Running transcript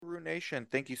Nation,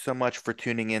 thank you so much for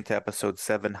tuning in to episode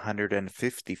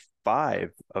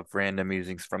 755 of Random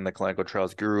Musings from the Clinical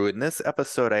Trials Guru. In this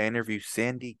episode, I interview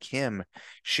Sandy Kim.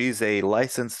 She's a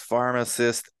licensed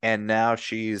pharmacist and now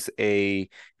she's a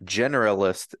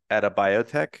generalist at a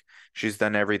biotech. She's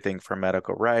done everything from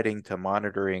medical writing to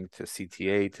monitoring to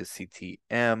CTA to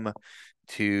CTM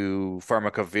to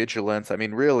pharmacovigilance. I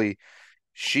mean, really,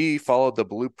 she followed the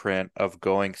blueprint of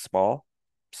going small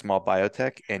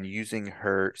biotech, and using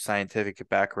her scientific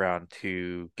background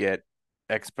to get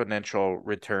exponential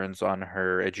returns on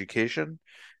her education.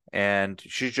 And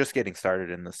she's just getting started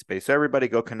in this space. So everybody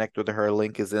go connect with her.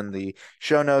 Link is in the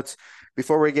show notes.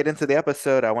 Before we get into the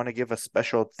episode, I want to give a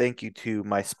special thank you to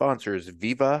my sponsors,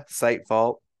 Viva, Site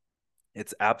Vault.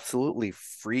 It's absolutely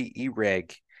free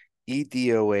eReg,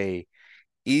 EDOA,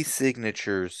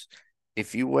 e-signatures.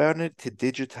 If you wanted to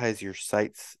digitize your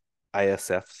site's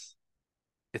ISFs,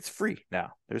 it's free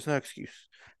now. There's no excuse.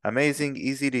 Amazing,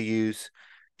 easy to use.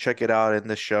 Check it out in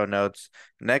the show notes.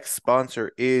 Next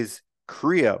sponsor is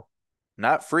Creo.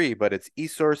 Not free, but it's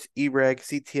eSource, eReg,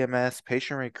 CTMS,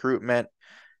 patient recruitment,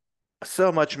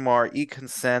 so much more,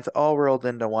 e-consent, all rolled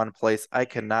into one place. I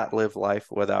cannot live life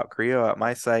without Creo at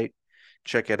my site.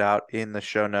 Check it out in the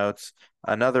show notes.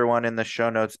 Another one in the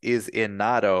show notes is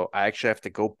Inato. I actually have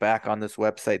to go back on this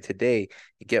website today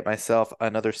and get myself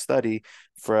another study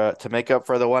to make up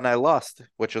for the one I lost,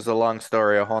 which is a long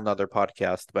story, a whole nother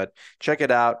podcast. But check it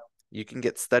out. You can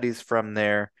get studies from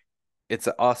there. It's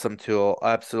an awesome tool,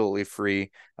 absolutely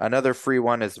free. Another free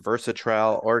one is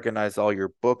Versatrial. Organize all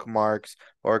your bookmarks,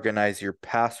 organize your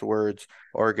passwords,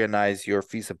 organize your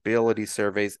feasibility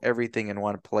surveys, everything in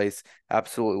one place,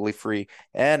 absolutely free.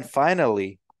 And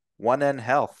finally, 1N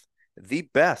Health, the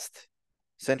best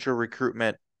central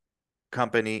recruitment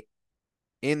company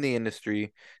in the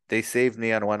industry. They saved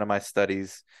me on one of my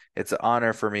studies. It's an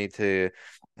honor for me to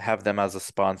have them as a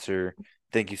sponsor.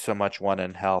 Thank you so much,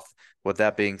 1N Health. With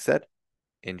that being said,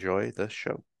 enjoy the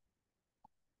show.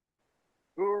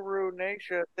 Guru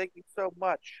Nation, thank you so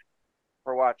much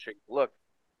for watching. Look,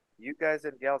 you guys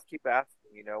and gals keep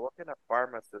asking, what can a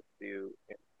pharmacist do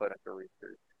in clinical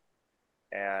research?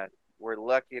 And we're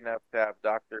lucky enough to have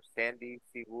Dr. Sandy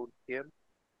Siwoon Kim.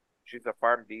 She's a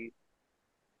PharmD.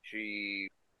 She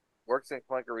works in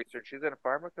clinical research. She's in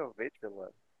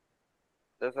pharmacovigilance.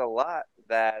 There's a lot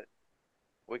that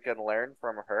we can learn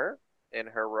from her in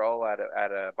her role at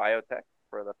a biotech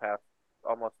for the past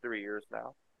almost 3 years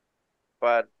now.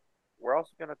 But we're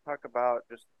also going to talk about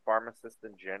just pharmacists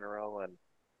in general and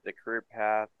the career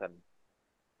path, and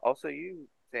also you,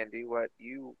 Sandy, what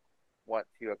you want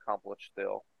to accomplish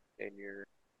still in your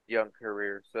young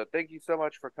career. So thank you so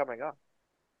much for coming on.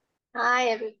 Hi,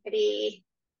 everybody.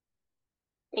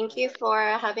 Thank you for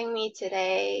having me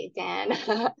today, Dan. Of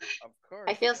I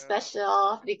course, feel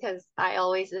special because I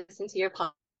always listen to your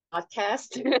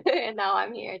podcast, and now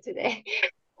I'm here today.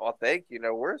 well, thank you.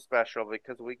 We're special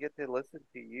because we get to listen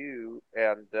to you,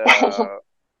 and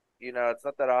it's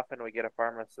not that often we get a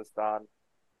pharmacist on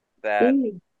that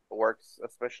Mm. works,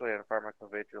 especially in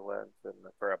pharmacovigilance and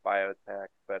for a biotech.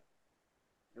 But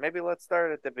maybe let's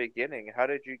start at the beginning. How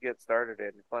did you get started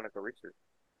in clinical research?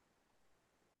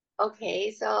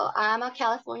 Okay, so I'm a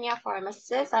California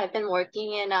pharmacist. I've been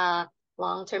working in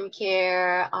long-term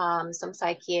care, some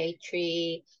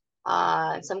psychiatry,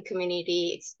 some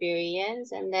community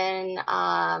experience, and then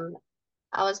I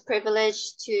was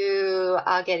privileged to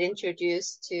get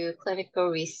introduced to clinical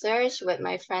research with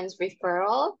my friend's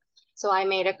referral. So I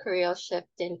made a career shift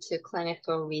into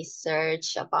clinical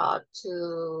research about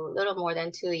little more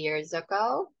than 2 years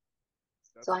ago.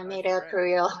 So That's a I nice made a friend.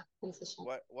 career transition.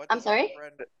 What I'm did that sorry?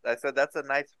 friend? I said that's a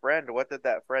nice friend. What did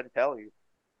that friend tell you?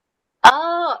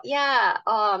 Oh, yeah.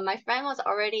 My friend was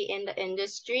already in the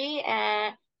industry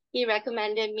and he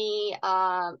recommended me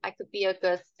I could be a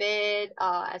good fit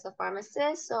as a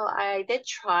pharmacist. So I did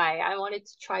try. I wanted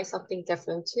to try something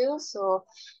different too. So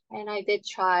and I did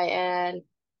try and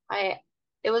I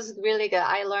it was really good.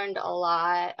 I learned a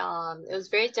lot. It was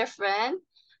very different.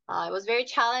 It was very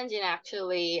challenging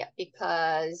actually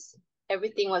because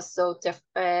everything was so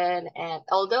different. And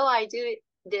although I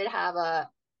did have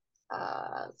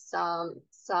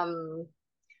some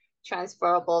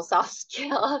transferable soft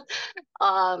skills.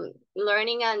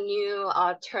 Learning a new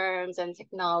terms and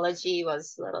technology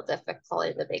was a little difficult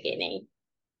in the beginning,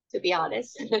 to be What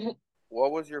was honest.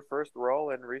 what was your first role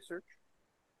in research?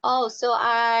 Oh, so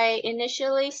I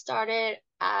initially started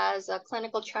as a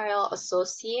clinical trial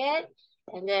associate,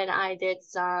 and then I did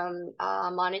some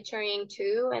monitoring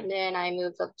too, and then I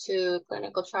moved up to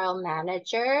clinical trial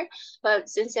manager. But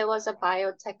since it was a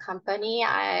biotech company,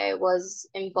 I was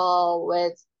involved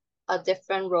with a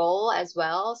different role as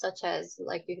well, such as,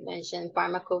 like you mentioned,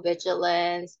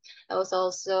 pharmacovigilance. I was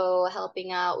also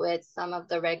helping out with some of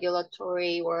the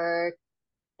regulatory work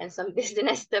and some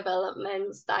business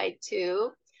development side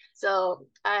too. So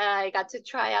I got to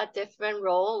try out different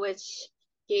role, which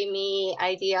gave me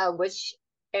idea which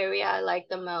area I like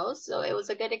the most. So it was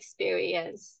a good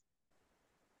experience.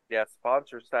 Yeah,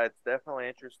 sponsor side's definitely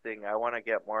interesting. I want to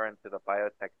get more into the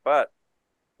biotech, but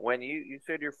when you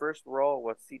said your first role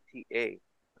was CTA,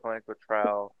 clinical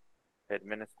trial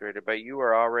administrator, but you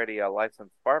were already a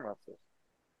licensed pharmacist.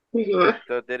 Mhm.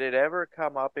 So did it ever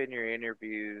come up in your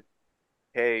interviews,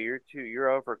 hey, you're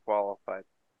overqualified?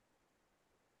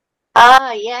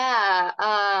 Yeah.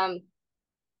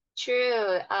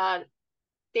 True.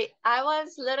 I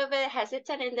was a little bit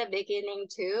hesitant in the beginning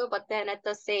too, but then at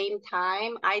the same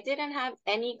time, I didn't have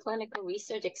any clinical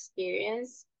research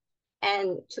experience.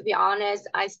 And to be honest,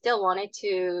 I still wanted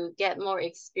to get more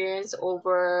experience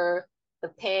over the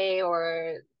pay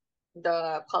or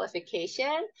the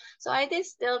qualification. So I did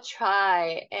still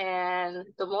try. And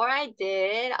the more I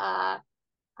did,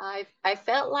 I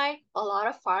felt like a lot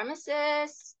of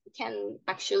pharmacists can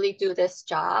actually do this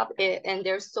job, and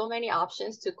there's so many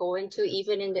options to go into,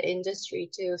 even in the industry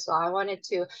too. So I wanted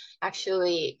to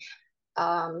actually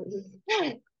um,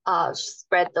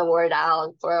 spread the word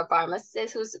out for a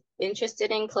pharmacist who's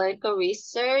interested in clinical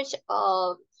research.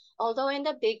 Although in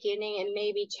the beginning it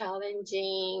may be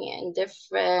challenging and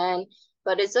different,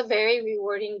 but it's a very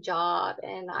rewarding job,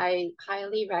 and I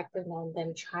highly recommend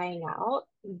them trying out.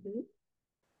 Mhm.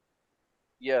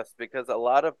 Yes, because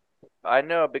I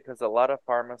know because a lot of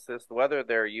pharmacists, whether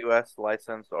they're US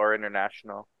licensed or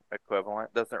international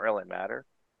equivalent, doesn't really matter.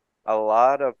 A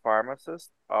lot of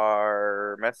pharmacists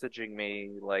are messaging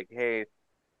me like, hey,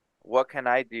 what can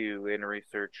I do in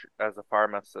research as a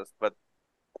pharmacist? But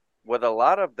with a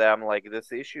lot of them, like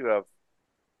this issue of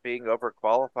being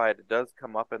overqualified does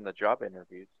come up in the job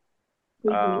interviews.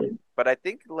 Mhm. But I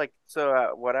think like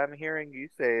so what I'm hearing you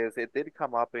say is it did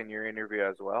come up in your interview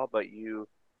as well, but you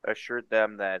assured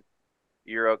them that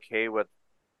you're okay with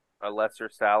a lesser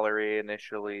salary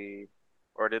initially,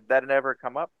 or did that never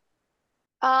come up?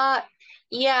 Uh,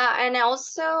 yeah, and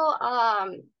also,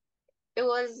 it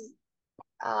was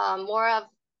more of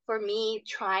for me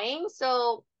trying.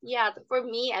 So yeah, for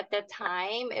me at that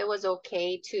time, it was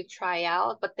okay to try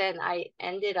out, but then I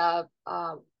ended up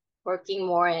working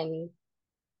more, and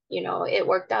it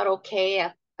worked out okay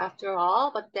after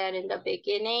all. But then in the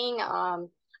beginning,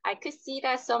 I could see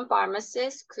that some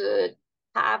pharmacists could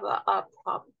have a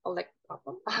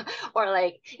problem, or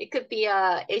like it could be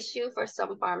a issue for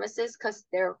some pharmacists because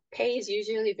their pay is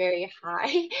usually very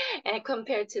high and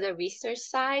compared to the research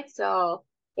side. So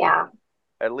yeah,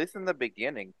 At least in the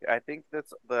beginning. I think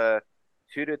that's the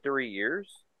 2 to 3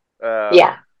 years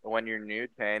yeah, when you're new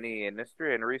to any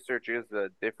industry, and research is a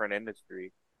different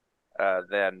industry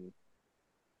than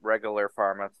regular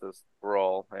pharmacist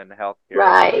role in healthcare.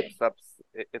 right.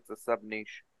 It's a sub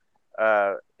niche.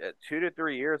 2 to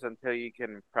 3 years until you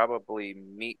can probably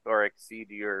meet or exceed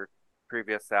your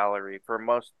previous salary for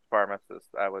most pharmacists,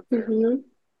 I would say. Mm-hmm.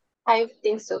 I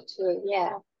think so too.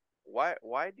 Yeah.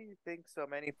 Why do you think so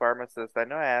many pharmacists? I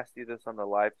know I asked you this on the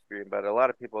live stream, but a lot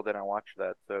of people didn't watch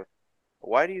that. So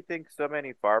why do you think so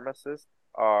many pharmacists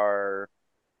are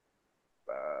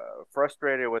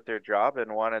frustrated with their job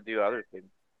and want to do other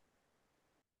things?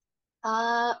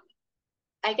 Uh,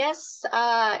 I guess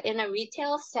in a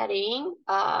retail setting,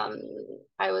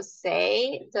 I would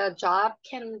say the job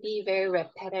can be very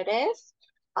repetitive.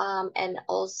 And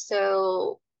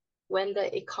also when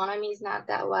the economy is not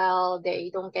that well, they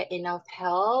don't get enough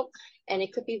help. And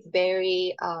it could be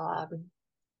very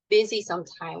busy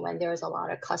sometime when there's a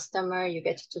lot of customer, you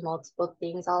get to do multiple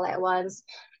things all at once.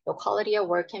 The quality of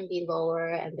work can be lower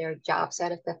and their job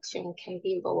satisfaction can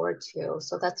be lower too.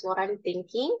 So that's what I'm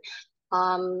thinking.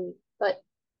 But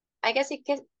I guess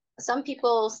some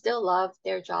people still love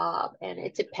their job, and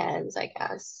it depends, I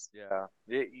guess. Yeah.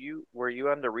 You were you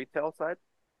on the retail side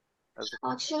as a,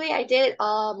 Actually, I did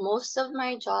most of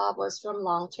my job was from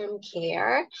long-term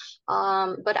care.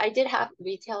 But I did have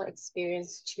retail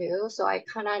experience too, so I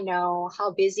kind of know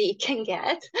how busy it can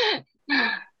get.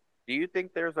 do you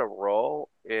think there's a role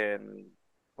in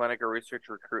clinical research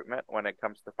recruitment when it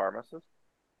comes to pharmacists?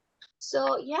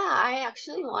 So yeah, I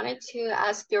actually wanted to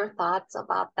ask your thoughts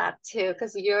about that too,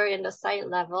 because you're in the site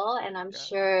level, and I'm Yeah.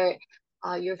 sure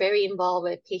you're very involved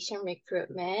with patient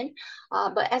recruitment.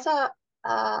 But as a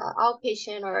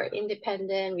outpatient or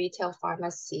independent retail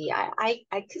pharmacy, I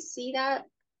could see that.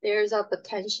 there's a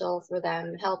potential for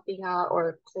them helping out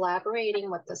or collaborating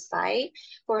with the site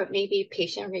for maybe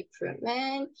patient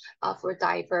recruitment for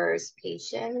diverse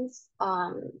patients.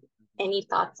 Any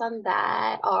thoughts on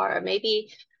that? Or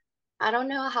maybe I don't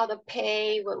know how the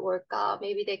pay would work out.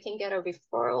 Maybe they can get a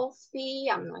referral fee.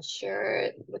 I'm not sure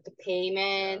with the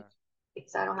payment Yeah.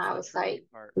 because I don't That's have the a tricky site.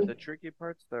 part. The tricky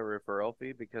part's the referral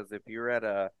fee because if you're at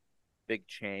a big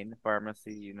chain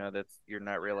pharmacy, that's you're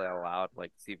not really allowed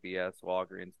like CVS,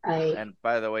 Walgreens. Right. And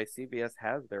by the way, CVS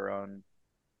has their own.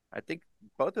 I think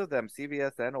both of them,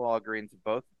 CVS and Walgreens,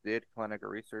 both did clinical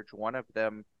research. One of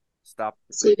them stopped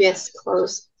research. CVS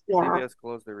closed. Yeah. CVS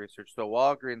closed their research, so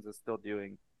Walgreens is still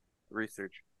doing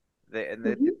research. They and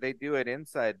they Hmm. they do it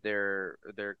inside their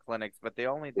clinics, but they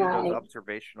only do those Right.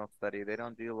 observational study. They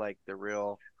don't do like the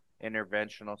real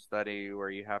interventional study where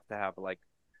you have to have like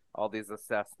all these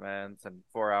assessments and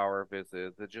 4 hour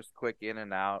visits. It's just quick in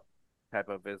and out type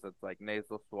of visits like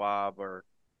nasal swab or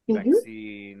Hmm.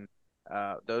 vaccine,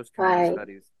 those kind of Right.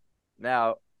 studies.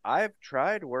 Now, I've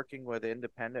tried working with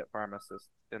independent pharmacists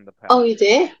in the Oh, past. you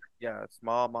did? Yeah,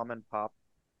 small mom and pop.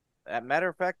 As a matter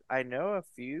of fact, I know a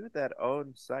few that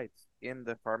own sites in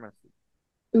the pharmacy.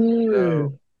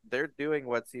 So Mm. they're doing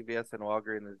what CVS and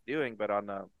Walgreens is doing, but on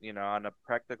a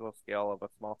practical scale of a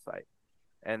small site.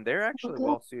 And they're actually Okay.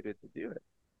 well suited to do it.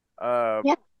 Uh,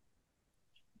 Yeah.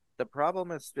 the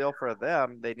problem is still for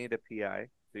them, they need a PI.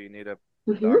 So you need a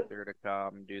Hmm. doctor to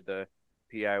come do the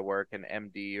PI work, an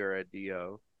MD or a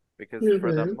DO, because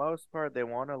for the Hmm. most part, they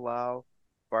won't allow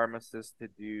pharmacists to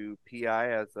do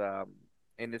PI as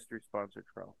industry sponsored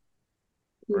trial.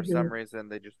 For some Hmm. reason,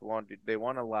 they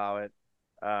won't allow it.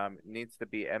 It needs to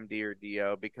be MD or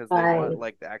DO because they want Right.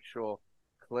 like the actual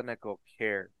clinical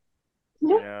care,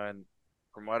 Yeah. and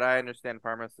from what I understand,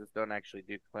 pharmacists don't actually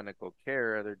do clinical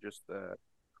care. They're just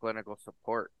clinical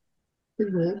support,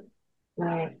 Hmm.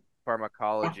 Right.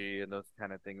 Yeah. pharmacology, and those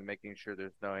kind of things, making sure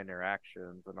there's no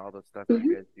interactions and all the stuff you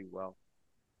Hmm. guys do well.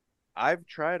 I've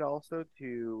tried also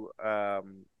to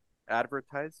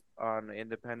advertise on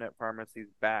independent pharmacies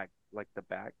bag, like the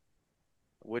bag,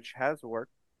 which has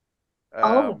worked.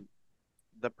 Oh. Um,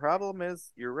 the problem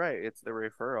is, you're right, it's the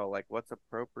referral, like what's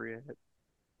appropriate,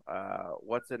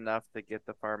 what's enough to get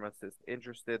the pharmacist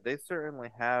interested. They certainly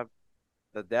have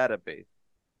the database,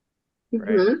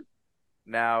 right? Hmm.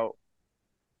 Now,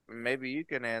 maybe you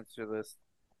can answer this.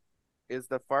 Is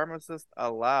the pharmacist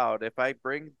allowed, if I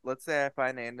bring, let's say I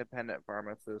find an independent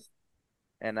pharmacist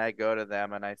and I go to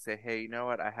them and I say, hey, you know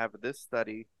what? I have this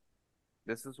study.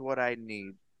 This is what I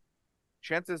need.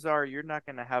 Chances are you're not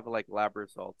going to have like lab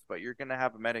results, but you're going to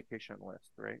have a medication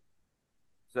list, right?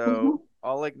 So Hmm.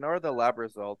 I'll ignore the lab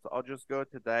results. I'll just go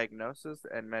to diagnosis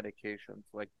and medications.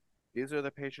 Like, these are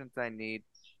the patients I need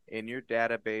in your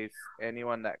database.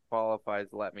 Anyone that qualifies,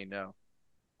 let me know.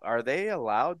 Are they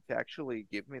allowed to actually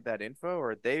give me that info,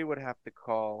 or they would have to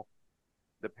call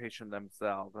the patient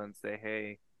themselves and say,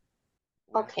 hey,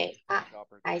 we have Okay. this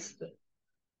I opportunity? see.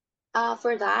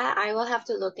 For that, I will have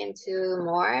to look into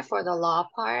more for the law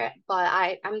part, but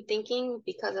I'm thinking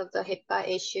because of the HIPAA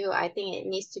issue, I think it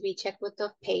needs to be checked with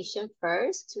the patient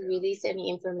first to Yeah, release any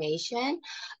information.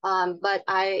 But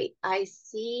I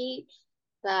see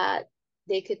that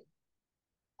they could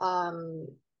um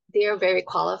they are very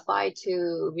qualified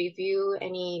to review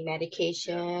any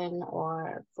yeah. medication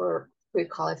or for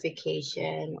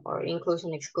pre-qualification or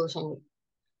inclusion exclusion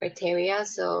criteria.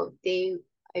 So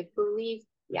I believe,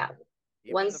 yeah,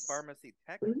 Even the once. pharmacy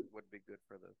tech Mhm. would be good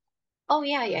for this. Oh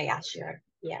yeah, yeah, yeah, sure.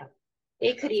 Yeah.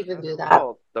 They And could that's even another do that.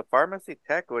 role. The pharmacy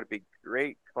tech would be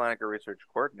great clinical research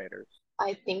coordinators.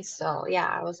 I think so. Yeah,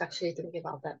 I was actually thinking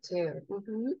about that too.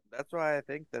 Hmm. That's why I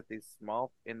think that these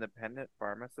small independent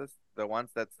pharmacists, the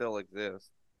ones that still exist,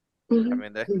 I Hmm.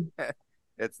 mean,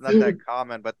 it's not that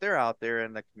common, but they're out there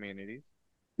in the communities.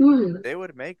 Hmm. They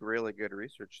would make really good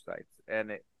research sites.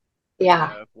 And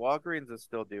Yeah. if Walgreens is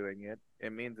still doing it,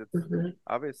 it means it's Hmm.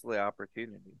 obviously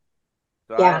opportunity.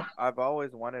 So Yeah. I've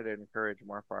always wanted to encourage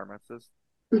more pharmacists,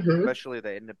 Hmm. especially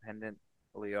the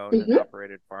independently owned and Hmm.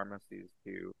 operated pharmacies,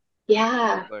 to do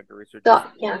Yeah. clinical research, just So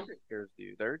like the yeah. urgent cares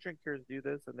do. The urgent cares do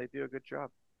this, and they do a good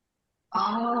job.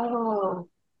 Oh,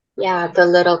 yeah, the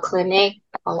little clinic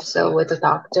also with the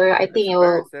doctor. I It's think a it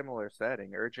very will similar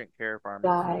setting, urgent care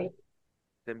pharmacy, die.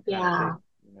 same kind of Yeah,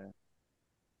 thing.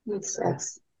 makes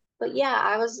sense. But yeah,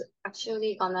 I was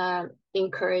actually gonna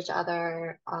encourage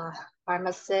other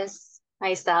pharmacists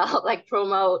myself, like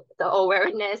promote the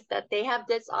awareness that they have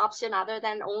this option other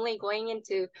than only going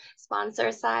into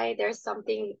sponsor side. There's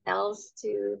something else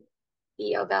to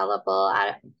be available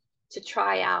to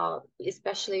try out,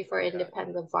 especially for Yeah,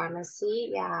 independent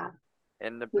pharmacy. Yeah.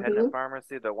 Independent Mm-hmm.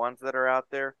 pharmacy, the ones that are out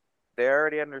there, they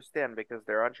already understand because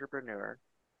they're entrepreneur,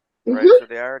 right? Mm-hmm. So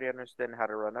they already understand how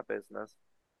to run a business.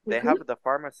 They Mm-hmm. have the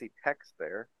pharmacy techs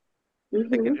there.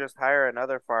 They can Mm-hmm. just hire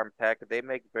another farm tech. They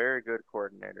make very good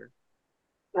coordinators.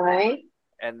 Right.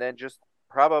 And then just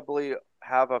probably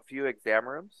have a few exam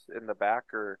rooms in the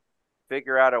back or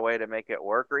figure out a way to make it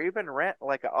work or even rent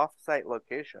like an off-site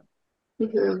location.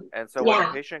 Mm-hmm. And so when a Yeah.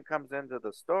 patient comes into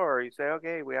the store, you say,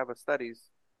 okay, we have a studies.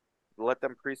 Let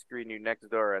them pre-screen you next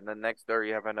door. And then next door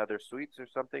you have another suites or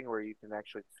something where you can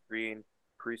actually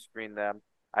pre-screen them.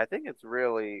 I think it's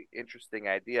really interesting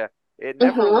idea. It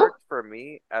never Mm-hmm. worked for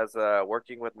me as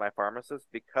working with my pharmacist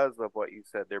because of what you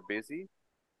said. They're busy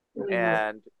Mm-hmm.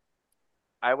 and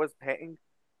I was paying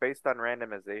based on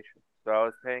randomization. So I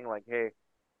was paying like, hey,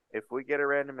 if we get a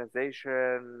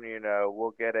randomization,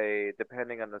 we'll get a,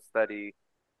 depending on the study,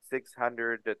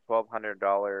 $600 to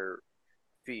 $1,200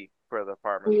 fee for the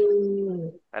pharmacy. Mm-hmm.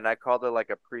 And I called it like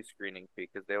a pre-screening fee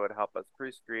because they would help us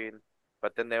pre-screen,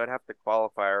 but then they would have to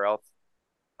qualify or else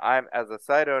I'm, as a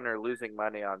site owner, losing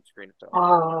money on screen fill.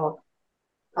 Oh,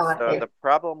 got So the it.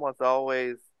 problem was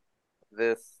always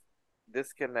this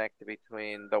disconnect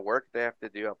between the work they have to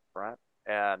do up front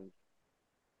and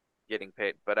getting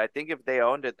paid. But I think if they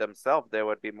owned it themselves, they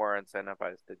would be more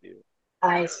incentivized to do it.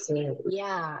 I see.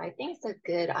 Yeah, I think it's a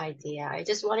good idea. I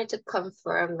just wanted to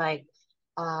confirm, like,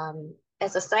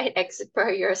 as a site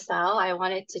expert yourself, I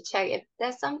wanted to check if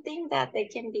there's something that they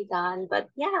can be done. But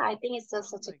yeah, I think it's just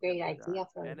such a Something can great be done. idea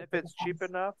for And if the it's cheap defense.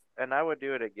 enough, and I would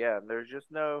do it again, there's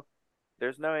no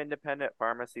independent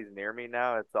pharmacies near me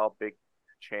now. It's all big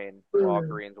chain, Mm,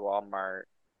 Walgreens, Walmart.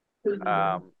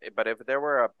 mm, But if there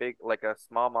were a big, like a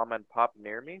small mom and pop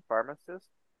near me, pharmacist,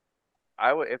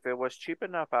 I would, if it was cheap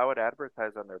enough, I would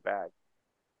advertise on their bag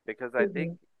because I think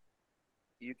mm,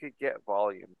 you could get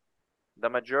volume. The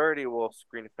majority will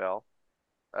screen fail.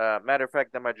 Matter of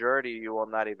fact, the majority you will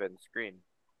not even screen.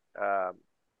 Um,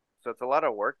 so it's a lot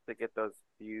of work to get those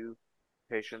few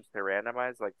patients to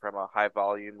randomize, like from a high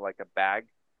volume, like a bag.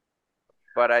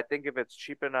 But I think if it's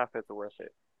cheap enough, it's worth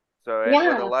it. So, and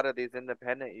with a yeah. lot of these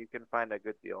independent, you can find a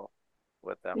good deal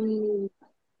with them. Mm,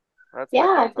 That's my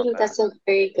yeah, I thoughts on think that. that's a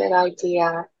very good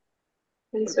idea.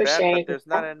 Thanks Too for bad, but sharing that. there's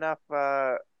not enough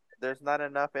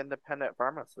independent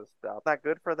pharmacists out. Not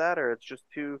good for that, or it's just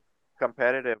too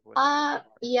competitive with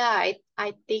Yeah,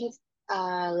 I think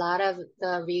a lot of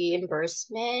the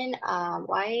reimbursement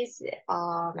wise,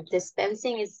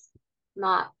 dispensing is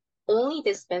not only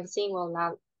dispensing will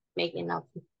not make enough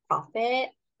profit,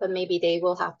 but maybe they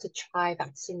will have to try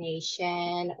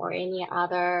vaccination or any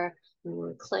other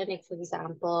clinic, for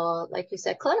example. Like you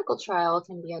said, clinical trial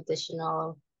can be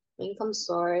additional income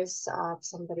source if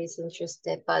somebody's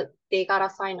interested, but they gotta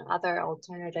find other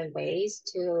alternative ways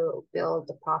to build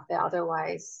the profit.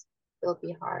 Otherwise, it'll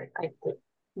be hard, I think.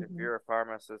 if Hmm. you're a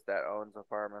pharmacist that owns a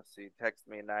pharmacy, text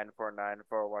me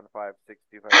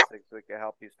 949-415-6256. We can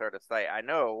help you start a site. I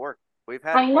know it worked. We've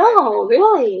had I clients know, before.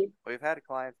 really. We've had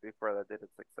clients before that did it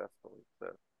successfully. So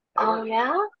it Oh, works.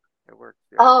 yeah? It works.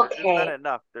 Yeah. There's just not Okay.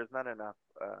 enough. There's not enough.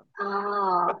 But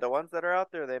Ah, the ones that are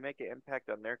out there, they make an impact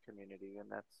on their community,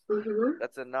 and mm-hmm.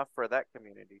 that's enough for that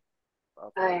community.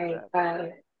 I'll tell you Right, that.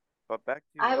 right. But back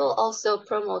I to will also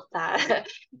promote that.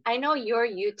 I know your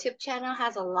YouTube channel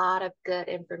has a lot of good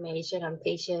information on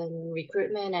patient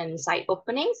recruitment and site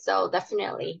opening, so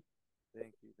definitely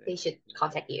they thank should you.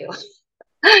 contact you.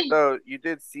 So you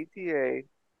did CTA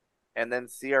and then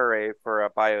CRA for a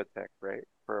biotech, right?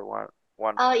 For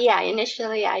one Yeah,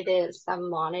 initially I did some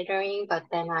monitoring, but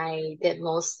then I did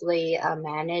mostly a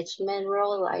management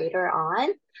role later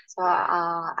on. So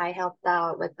I helped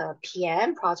out with the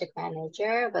PM, project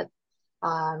manager, but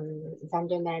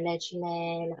vendor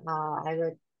management. I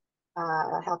would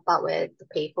help out with the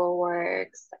paperwork,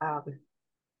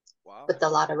 wow. with a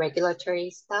lot of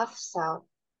regulatory stuff. So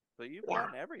So you've yeah,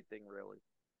 done everything really.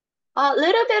 a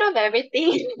little bit of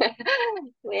everything.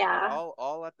 And Yeah.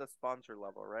 all at the sponsor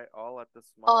level, right? All at the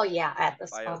Oh small yeah, at the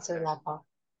sponsor biotech. level.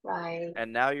 Right.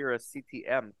 And now you're a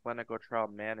CTM, clinical trial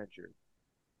manager.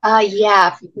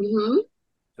 Yeah. Mm-hmm.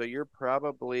 So you're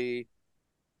probably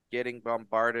getting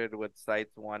bombarded with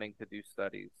sites wanting to do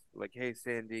studies. Like, hey,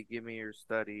 Sandy, give me your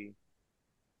study.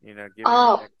 Give me your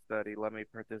Oh, next study. Let me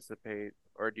participate.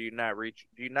 Or do you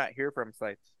not hear from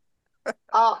sites?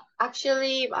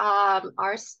 actually,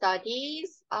 our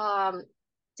studies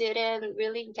didn't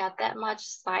really get that much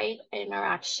site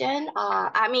interaction.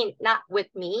 I mean, not with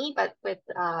me, but with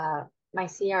my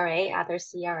CRA. Other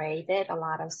CRA did a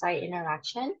lot of site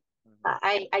interaction. Hmm.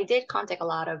 I did contact a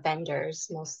lot of vendors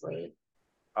mostly.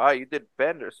 Ah, you did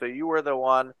vendor. So you were the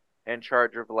one in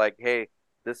charge of like, hey,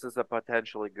 this is a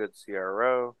potentially good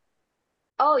CRO.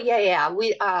 Oh yeah, yeah.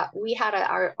 We had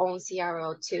our own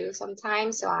CRO too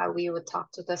sometimes. So we would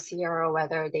talk to the CRO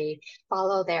whether they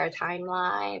follow their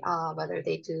timeline, whether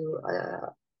they do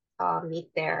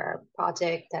meet their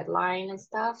project deadline and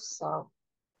stuff. So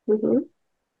mhm.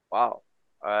 Wow.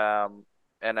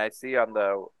 And I see on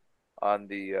the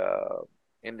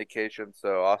indication, so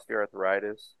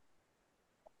osteoarthritis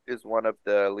is one of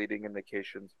the leading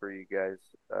indications for you guys.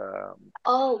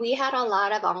 Oh, we had a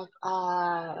lot of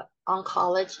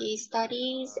oncology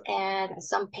studies and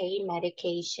some pain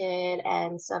medication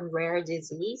and some rare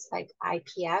disease like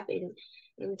IPF in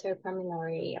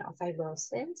interpulmonary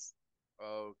fibrosis.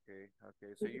 Okay,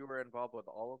 okay. So you were involved with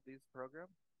all of these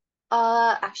programs?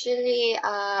 Actually,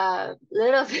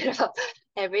 little bit of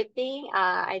everything.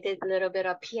 I did a little bit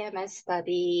of PMS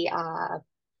study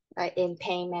in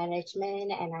pain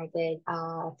management, and I did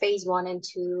phase one and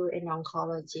two in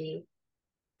oncology.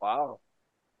 Wow.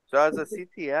 So as a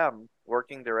CTM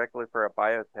working directly for a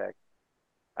biotech,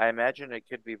 I imagine it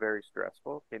could be very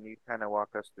stressful. Can you kind of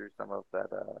walk us through some of that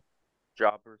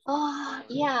job Oh, responsibilities?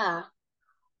 yeah.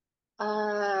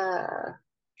 Uh,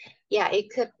 yeah, it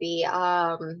could be.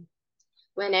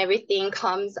 When everything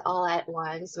comes all at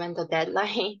once, when the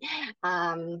deadline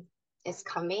um, is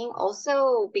coming.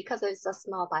 Also, because it's a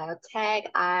small biotech,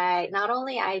 I not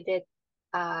only I did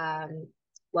um,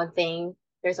 one thing,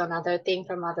 there's another thing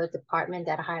from other department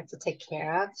that I have to take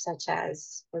care of, such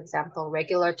as, for example,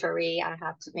 regulatory. I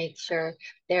have to make sure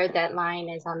their deadline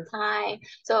is on time.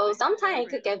 So So you did sometimes it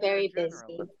could everything. get You're a very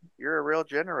busy. generalist. You're a real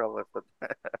generalist.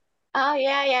 Oh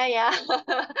yeah, yeah, yeah.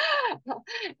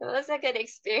 It was a good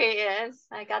experience.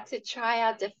 I got to try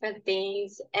out different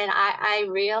things and I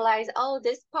realized, oh,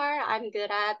 this part I'm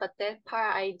good at, but this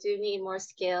part I do need more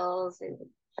skills and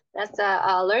that's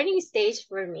a learning stage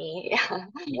for me.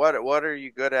 What are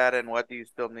you good at, and what do you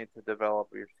still need to develop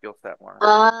your skill set more?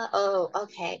 Oh,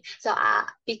 okay. So,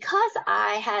 because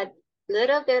I had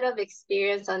little bit of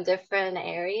experience on different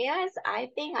areas,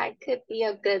 I think I could be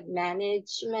a good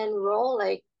management role,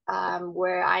 like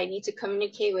where I need to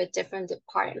communicate with different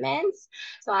departments.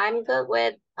 So I'm good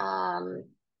with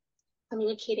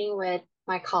communicating with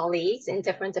my colleagues in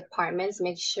different departments,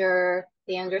 make sure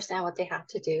they understand what they have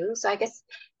to do. So I guess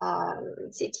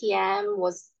CTM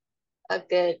was a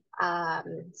good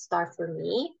start for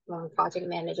me. Project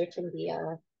manager can be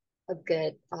a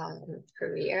good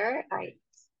career.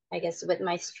 I guess with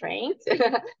my strength,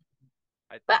 but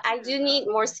I think I you're do in need a,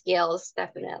 more skills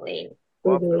definitely.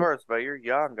 well, of Mm-hmm. course, but you're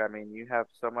young. I mean, you have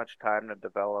so much time to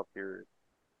develop your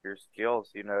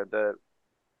skills. You know, the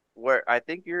where I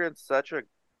think you're in such a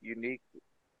unique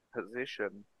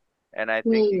position, and I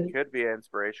think you Mm-hmm. could be an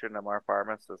inspiration to more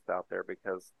pharmacists out there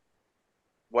because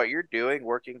what you're doing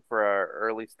working for a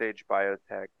early stage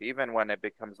biotech, even when it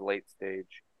becomes late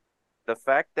stage, the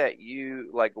fact that you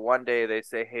like one day they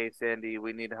say, "Hey Sandy,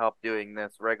 we need help doing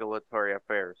this regulatory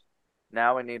affairs.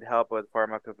 Now we need help with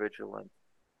pharmacovigilance.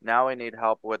 Now we need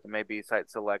help with maybe site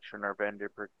selection or vendor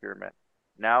procurement.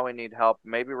 Now we need help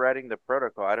maybe writing the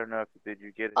protocol." I don't know if did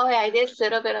you get a Oh yeah, chance I to did read. a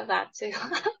little bit of that too.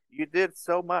 You did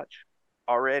so much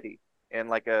already in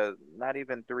like a not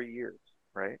even 3 years,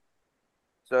 right?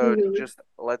 So Mm-hmm. just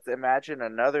let's imagine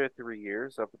another 3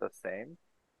 years of the same.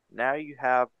 Now you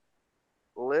have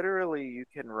literally you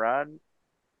can run,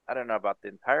 I don't know about the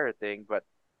entire thing, but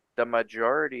the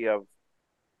majority of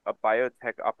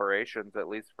biotech operations, at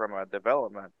least from a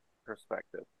development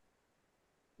perspective,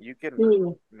 you can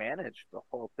manage the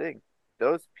whole thing.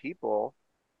 Those people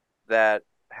that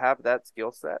have that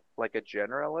skill set, like a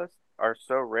generalist, are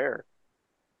so rare,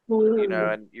 Mm-hmm.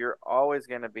 and you're always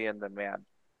going to be in demand.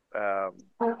 Um,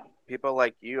 People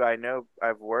like you, I know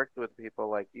I've worked with people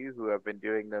like you who have been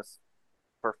doing this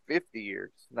for 50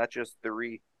 years, not just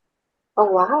three.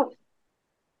 Oh wow.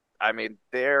 I mean,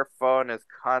 their phone is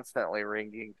constantly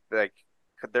ringing. Like,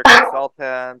 they're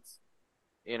consultants,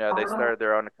 they started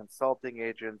their own consulting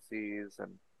agencies,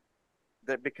 and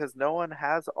that because no one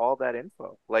has all that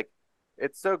info. Like,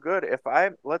 it's so good. If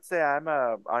let's say I'm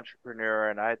a entrepreneur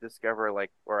and I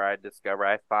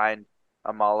find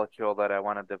a molecule that I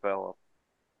want to develop.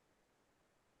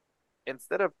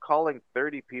 Instead of calling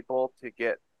 30 people to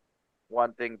get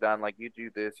one thing done, like you do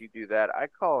this, you do that, I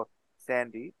call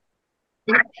Sandy.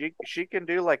 She can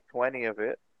do like 20 of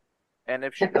it. And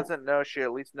if she doesn't know, she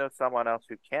at least knows someone else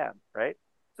who can, right?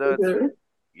 So Mm-hmm.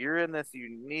 you're in this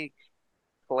unique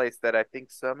place that I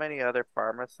think so many other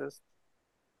pharmacists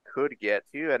could get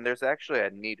to, and there's actually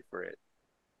a need for it.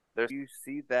 Do you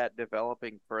see that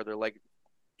developing further? Like,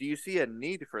 do you see a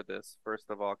need for this, first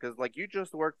of all? Because, like, you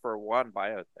just work for one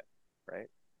biotech, right?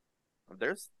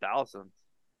 There's thousands.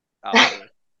 out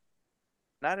there.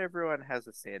 Not everyone has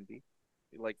a Sandy.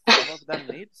 Like some of them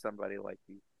need somebody like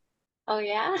you. Oh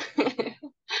yeah.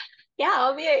 Yeah,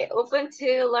 I'll be open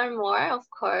to learn more, of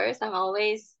course. I'm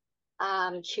always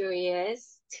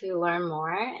curious to learn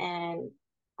more and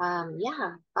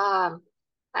yeah.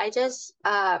 I just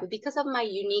because of my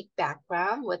unique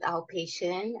background with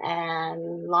outpatient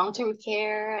and long-term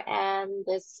care and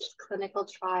this clinical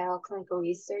trial, clinical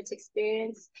research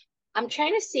experience, I'm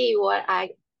trying to see what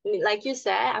like you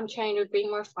said, I'm trying to bring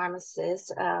more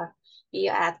pharmacists, be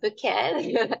an advocate.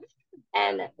 Yeah.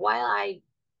 And while I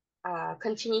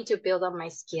continue to build on my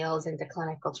skills in the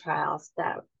clinical trials,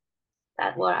 that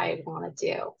what I want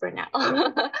to do for now.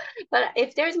 But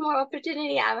if there's more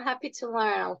opportunity, I'm happy to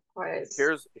learn, of course.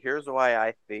 Here's why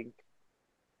I think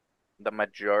the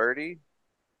majority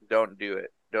don't do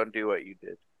it. Don't do what you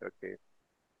did. Okay.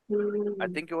 I Mm-hmm.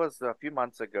 think it was a few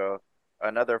months ago,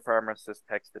 another pharmacist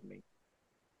texted me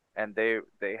and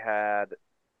they had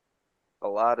a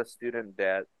lot of student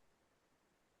debt,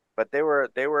 but they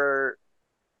were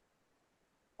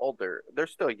older. They're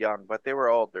still young, but they were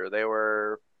older. They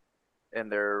were in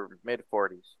their mid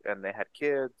 40s and they had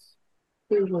kids.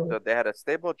 Mm-hmm. So they had a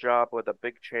stable job with a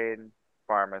big chain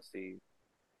pharmacy,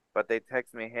 but they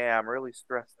text me, "Hey, I'm really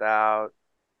stressed out.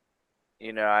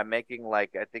 I'm making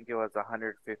like I think it was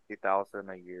 150,000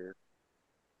 a year.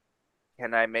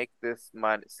 Can I make this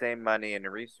same money in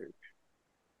research?"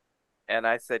 And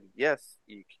I said, "Yes,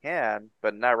 you can,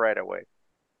 but not right away."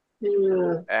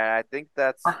 Mm-hmm. And I think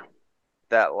that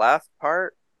last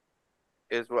part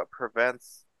is what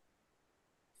prevents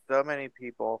so many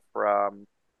people from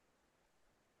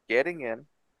getting in,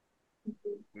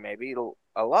 maybe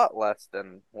a lot less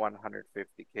than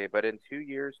 150K, but in 2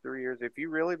 years, 3 years, if you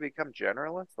really become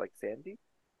generalist like Sandy,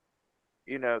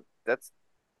 that's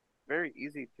very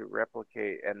easy to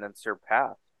replicate and then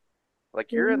surpass.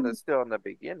 Like you're in the still in the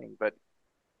beginning, but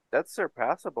that's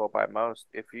surpassable by most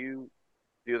if you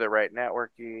do the right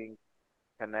networking,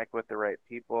 connect with the right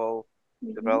people,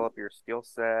 Mm-hmm. develop your skill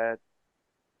set.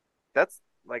 That's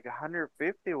like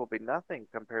 150 will be nothing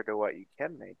compared to what you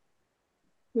can make.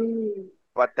 Mm-hmm.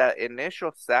 But that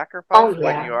initial Oh sacrifice when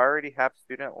yeah, you already have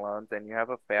student loans and you have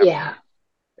a yeah, family,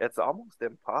 it's almost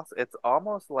impossible. It's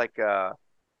almost like a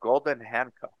golden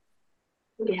handcuff.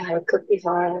 yeah. It could be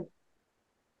hard.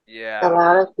 A Yeah.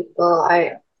 lot of people,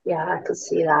 yeah, I could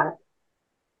see that.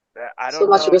 I So don't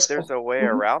much know if respect. there's a way Mhm.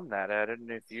 around that. I don't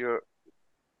know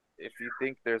if you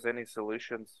think there's any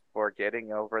solutions for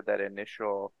getting over that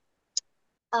initial.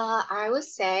 I would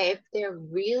say if they're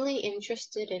really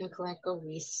interested in clinical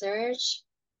research,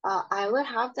 I would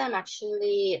have them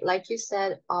actually, like you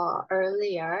said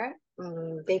earlier,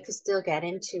 they could still get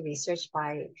into research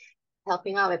by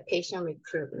helping out with patient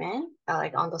recruitment,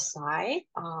 like on the side,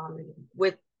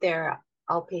 with their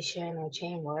outpatient and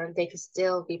chain work. They could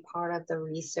still be part of the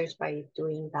research by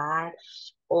doing that,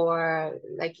 or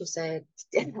like you said,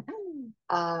 they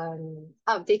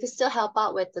could still help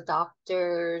out with the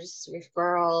doctor's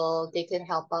referral. They could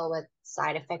help out with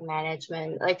side effect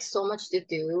management, like so much to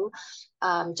do,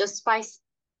 just by,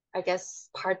 I guess,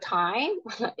 part time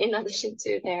in addition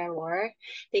to their work.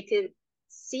 They could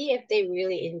see if they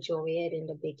really enjoy it in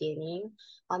the beginning,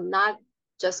 not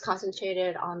just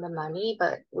concentrated on the money,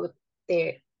 but would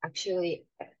they actually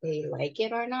they like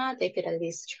it or not. They could at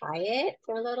least try it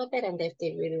for a little bit, and if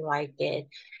they really like it,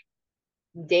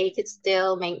 they could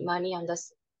still make money on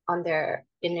this on their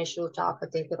initial job,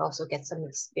 but they could also get some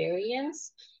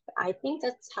experience. I think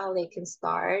that's how they can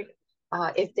start,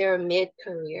 if they're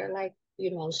mid-career, like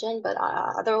you mentioned. But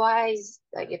otherwise,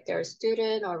 like if they're a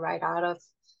student or right out of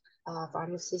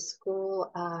pharmacy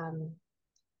school,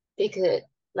 they could,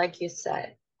 like you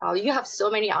said, you have so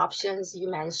many options you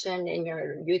mentioned in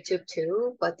your YouTube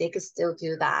too, but they could still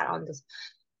do that on this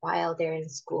while they're in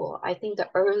school. I think the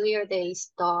earlier they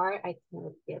start, I think it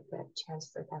would be a good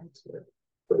chance for them to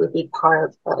it would be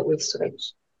part of the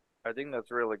research. I think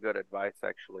that's really good advice,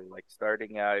 actually. Like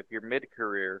starting out, if you're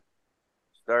mid-career,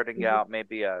 starting Mhm, out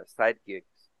maybe side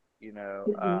gigs.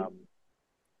 mhm,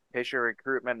 Patient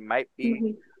recruitment might be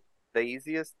mhm. the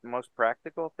easiest, most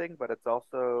practical thing, but it's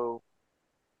also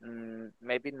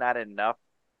maybe not enough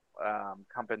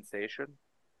compensation.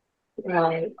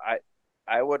 Right. I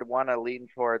I would want to lean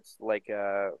towards like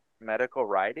medical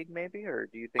writing, maybe, or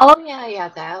do you think? Oh yeah, yeah,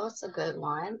 that was a good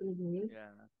one.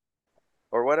 Yeah.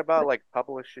 Or what about like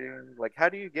publishing? Like, how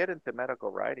do you get into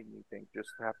medical writing, you think? Just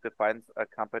have to find a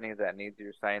company that needs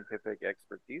your scientific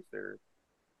expertise, or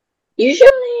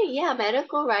Usually, yeah,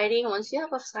 medical writing, once you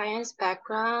have a science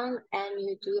background and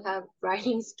you do have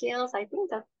writing skills, I think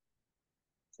that's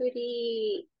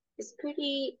pretty, it's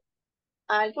pretty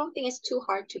I don't think it's too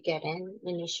hard to get in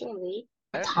initially.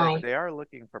 A But time. they are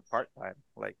looking for part-time.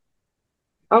 Like,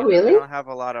 Oh, they really? don't have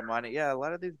a lot of money. Yeah, a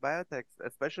lot of these biotechs,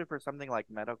 especially for something like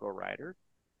medical writer,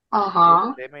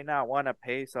 Uh-huh. they may not want to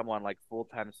pay someone like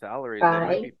full-time salaries. It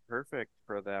might Right. be perfect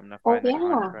for them to Oh, find a yeah.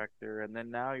 contractor, and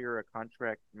then now you're a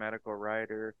contract medical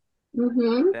writer.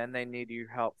 Mm-hmm. Then they need your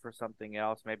help for something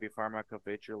else, maybe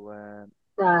pharmacovigilance,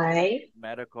 Right.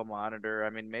 medical monitor. I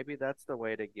mean, maybe that's the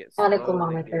way to get Medical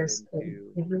slowly get monitors.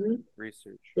 into Mm-hmm.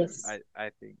 research. Yes. I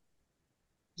think.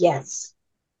 Yes.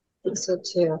 Think so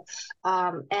too.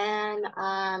 And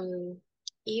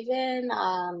even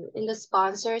in the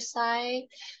sponsor side,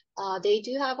 they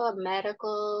do have a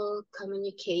medical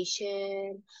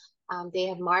communication. They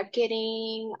have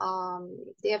marketing.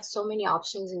 They have so many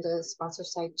options in the sponsor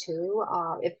side too.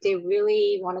 If they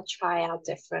really want to try out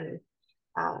different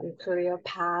career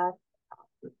path,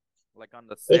 Like on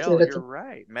the they can sale, look you're at.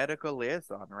 right. Medical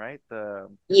liaison, right?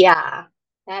 Yeah.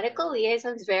 Medical Yeah.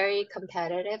 liaison is very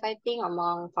competitive, I think,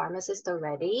 among pharmacists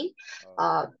already.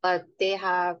 Oh, But they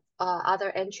have other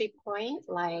entry point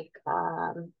like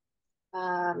um,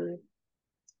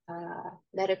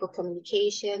 medical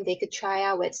communication. They could try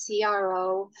out with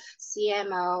CRO,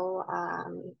 CMO.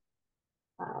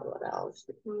 What else?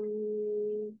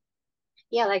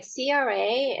 Yeah, like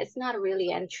CRA. It's not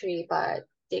really entry, but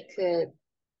they could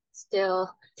still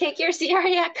take your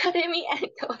CRA Academy and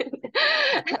go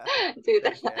and do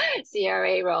they can. the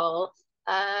CRA role.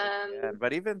 They can. Um,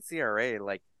 But even CRA,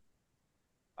 like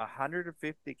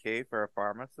 150K for a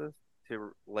pharmacist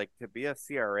to be a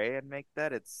CRA and make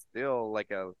that, it's still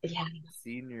like a yeah,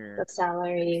 the senior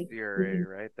salary. CRA, Mhm.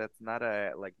 right? That's not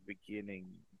a like beginning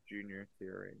junior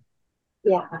CRA.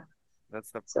 Yeah.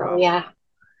 That's the So yeah. problem.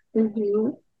 hmm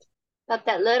But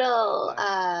that little But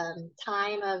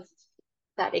time of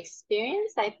that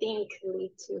experience, I think, could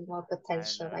lead to more I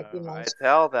potential, like you know. I mentioned.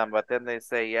 tell them, but then they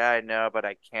say, "Yeah, I know, but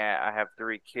I can't. I have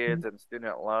three kids and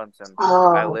student loans, and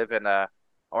I Oh, live in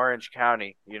Orange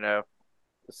County,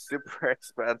 super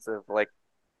expensive. Like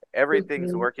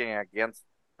everything's hmm working against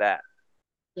that.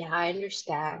 yeah, I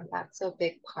understand. That's a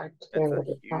big part It's a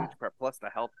too. huge part. Plus the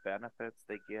health benefits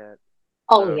they get.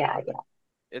 Oh, So yeah, yeah.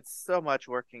 it's so much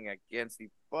working against you.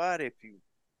 But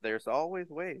there's always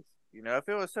ways. If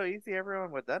it was so easy,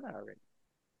 everyone would have done it already.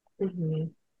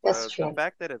 That's So the true.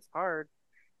 fact that it's hard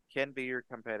can be your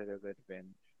competitive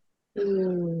advantage.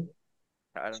 Mm,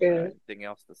 I don't got true. anything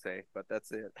else to say, but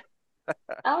that's it.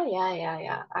 Oh, yeah, yeah,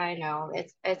 yeah. I know.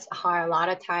 It's hard. A lot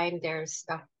of time there's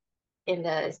stuff in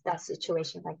that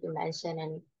situation like you mentioned,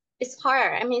 and it's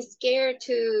hard. I mean, scared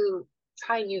to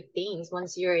try new things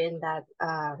once you're in that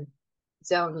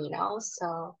zone.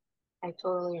 So I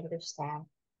totally understand.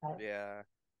 But Yeah.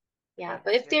 yeah, But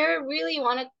but if they Sandy, really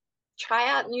want to try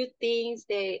out new things,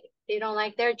 they don't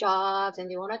like their jobs and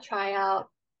they want to try out,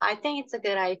 I think it's a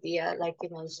good idea, like you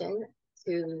mentioned,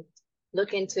 to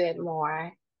look into it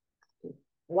more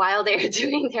while they're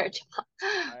doing their job.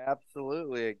 I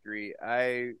absolutely agree.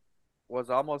 I was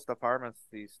almost a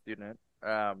pharmacy student.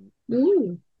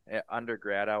 Mm.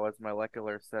 Undergrad, I was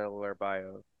molecular cellular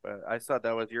bio, but I saw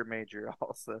that was your major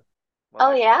also.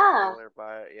 Oh Molecular yeah. cellular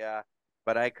bio, yeah.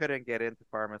 But I couldn't get into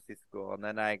pharmacy school, and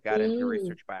then I got into Mm.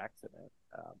 research by accident.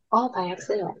 Oh, by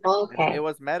accident. Oh, It okay.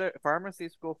 was pharmacy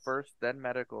school first, then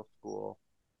medical school,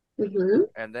 Mm-hmm.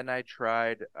 and then I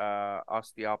tried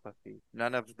osteopathy.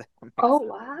 None of them Oh, accepted me.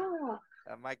 wow.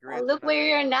 My Oh, grades were look not where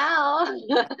that you're good. now.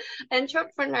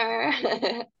 My Entrepreneur.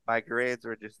 my grades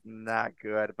were just not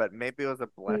good, but maybe it was a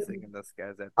blessing Mm. in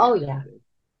disguise at the Oh, end of yeah. the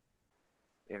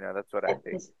day. That's what I That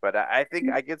think. is- But I think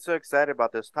I get so excited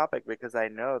about this topic because I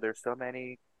know there's so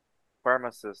many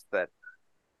pharmacists that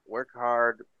work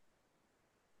hard,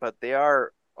 but they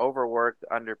are overworked,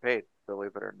 underpaid,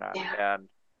 believe it or not. Yeah. And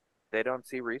they don't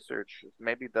see research.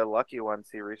 Maybe the lucky ones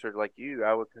see research like you.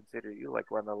 I would consider you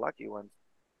like one of the lucky ones.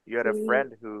 You had a Mm.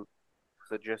 friend who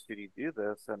suggested you do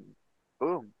this, and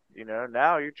boom,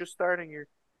 now you're just starting your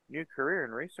new career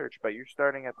in research, but you're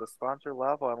starting at the sponsor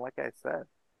level. And like I said,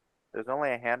 there's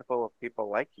only a handful of people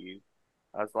like you.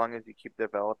 As long as you keep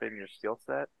developing your skill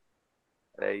set,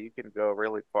 you can go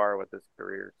really far with this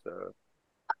career. So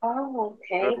Oh,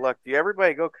 good okay. luck. Do you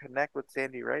everybody go connect with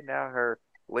Sandy right now? Her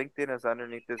LinkedIn is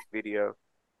underneath this video.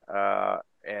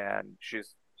 And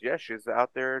she's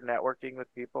out there networking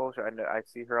with people. I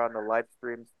see her on the live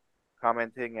streams,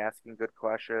 commenting, asking good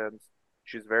questions.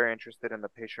 She's very interested in the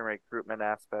patient recruitment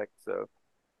aspect. So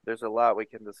there's a lot we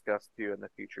can discuss too in the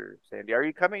future. Sandy, are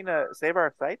you coming to Save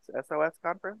Our Sites SOS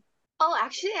conference? Oh,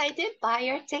 actually, I did buy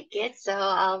your ticket, so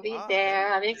I'll be Ah, there.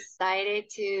 hey, I'm excited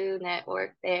to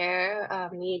network there,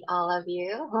 meet all of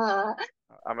you.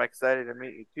 I'm excited to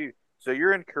meet you too. So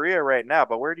you're in Korea right now,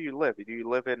 but where do you live? Do you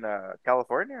live in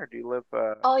California or do you live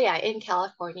Oh yeah, in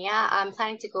California. I'm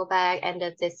planning to go back end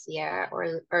of this year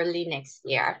or early next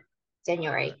year,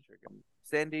 January. gotcha.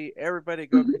 Sandy, everybody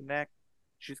go connect.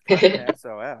 She's kind of an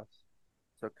SOS.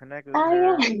 So connect with Oh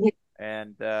her. yeah.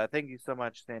 And thank you so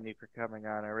much, Sandy, for coming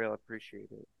on. I really appreciate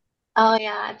it. Oh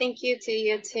yeah. Thank you to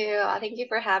you too. Thank you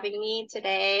for having me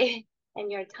today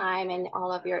and your time and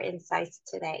all of your insights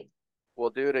today. We'll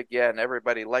do it again.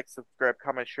 Everybody like, subscribe,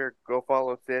 comment, share. Go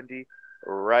follow Sandy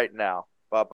right now.